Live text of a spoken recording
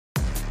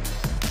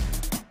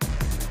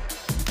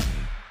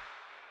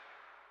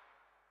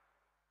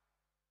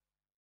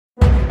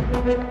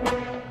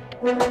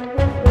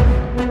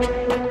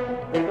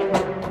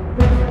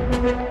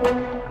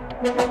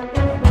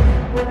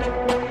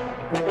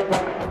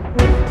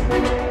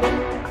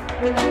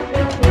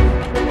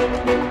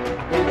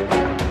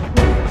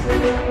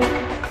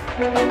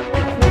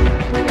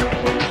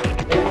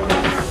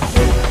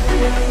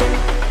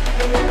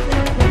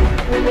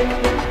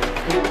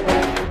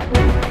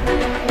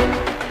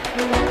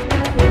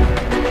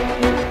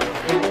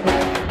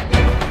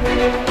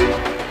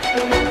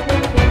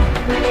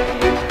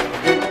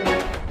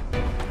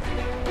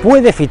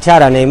Puede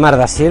fichar a Neymar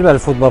da Silva el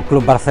FC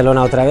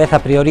Barcelona otra vez, a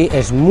priori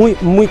es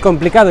muy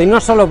complicado, y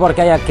no solo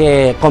porque haya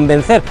que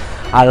convencer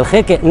al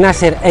jeque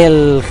Nasser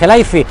El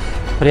Khelaifi,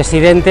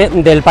 presidente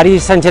del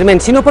Paris Saint-Germain,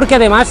 sino porque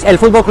además el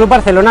FC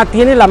Barcelona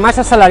tiene la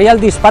masa salarial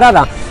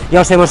disparada.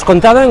 Ya os hemos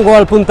contado en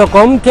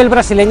goal.com que el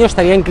brasileño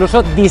estaría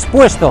incluso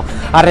dispuesto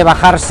a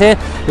rebajarse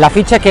la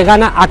ficha que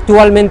gana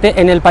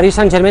actualmente en el Paris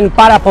Saint-Germain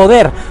para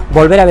poder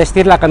volver a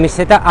vestir la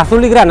camiseta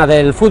azulgrana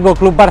del FC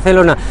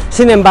Barcelona.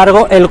 Sin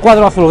embargo, el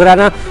cuadro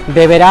azulgrana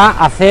deberá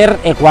hacer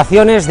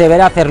ecuaciones,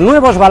 deberá hacer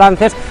nuevos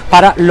balances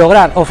para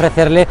lograr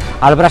ofrecerle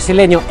al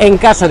brasileño, en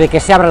caso de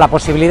que se abra la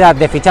posibilidad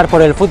de fichar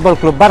por el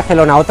FC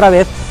Barcelona otra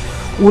vez,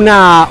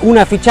 una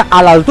ficha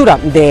a la altura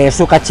de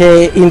su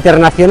caché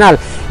internacional.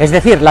 Es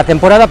decir, la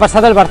temporada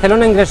pasada el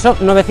Barcelona ingresó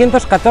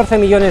 914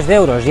 millones de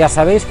euros. Ya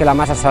sabéis que la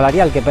masa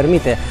salarial que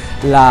permite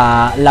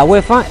la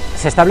UEFA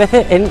se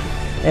establece en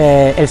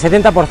el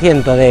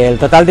 70% del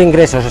total de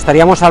ingresos.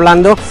 Estaríamos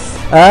hablando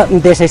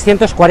de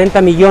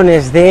 640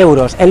 millones de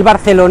euros. El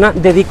Barcelona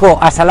dedicó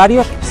a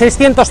salarios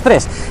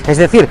 603, es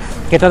decir,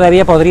 que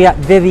todavía podría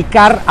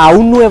dedicar a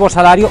un nuevo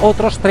salario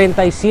otros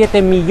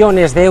 37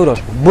 millones de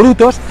euros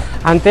brutos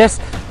antes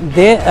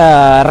de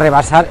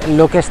rebasar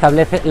lo que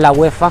establece la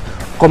UEFA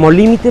como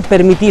límite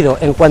permitido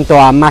en cuanto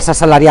a masa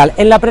salarial.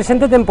 En la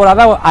presente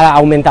temporada ha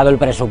aumentado el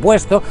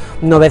presupuesto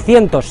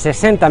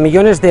 960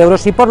 millones de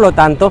euros y por lo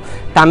tanto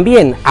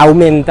también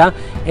aumenta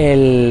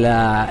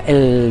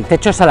el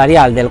techo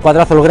salarial del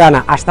cuadro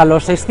azulgrana hasta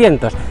los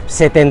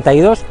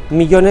 672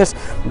 millones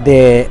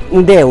de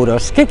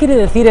euros. ¿Qué quiere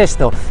decir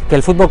esto? Que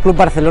el FC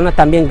Barcelona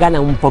también gana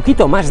un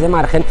poquito más de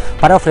margen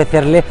para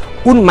ofrecerle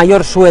un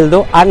mayor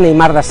sueldo a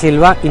Neymar da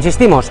Silva,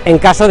 insistimos, en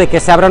caso de que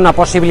se abra una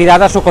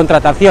posibilidad a su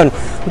contratación.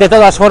 De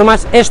todas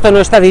formas, esto no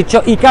está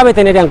dicho y cabe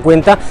tener en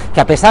cuenta que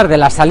a pesar de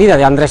la salida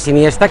de Andrés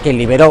Iniesta, que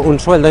liberó un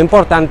sueldo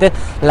importante,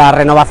 la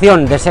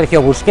renovación de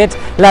Sergio Busquets,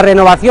 la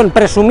renovación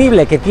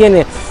presumible que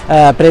tiene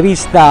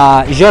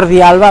prevista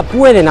Jordi Alba,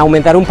 pueden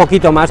aumentar un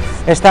poquito más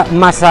esta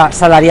masa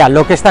salarial.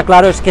 Lo que está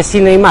claro es que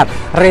si Neymar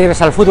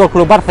regresa al FC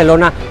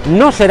Barcelona,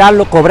 no será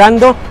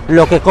cobrando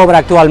lo que cobra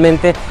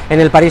actualmente en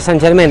el Paris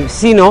Saint-Germain,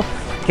 sino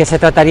que se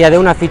trataría de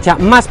una ficha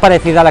más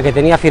parecida a la que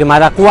tenía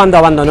firmada cuando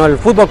abandonó el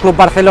FC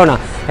Barcelona.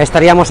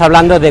 Estaríamos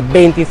hablando de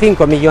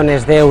 25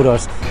 millones de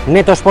euros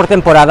netos por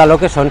temporada, lo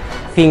que son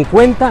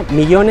 50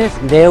 millones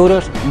de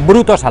euros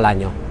brutos al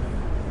año.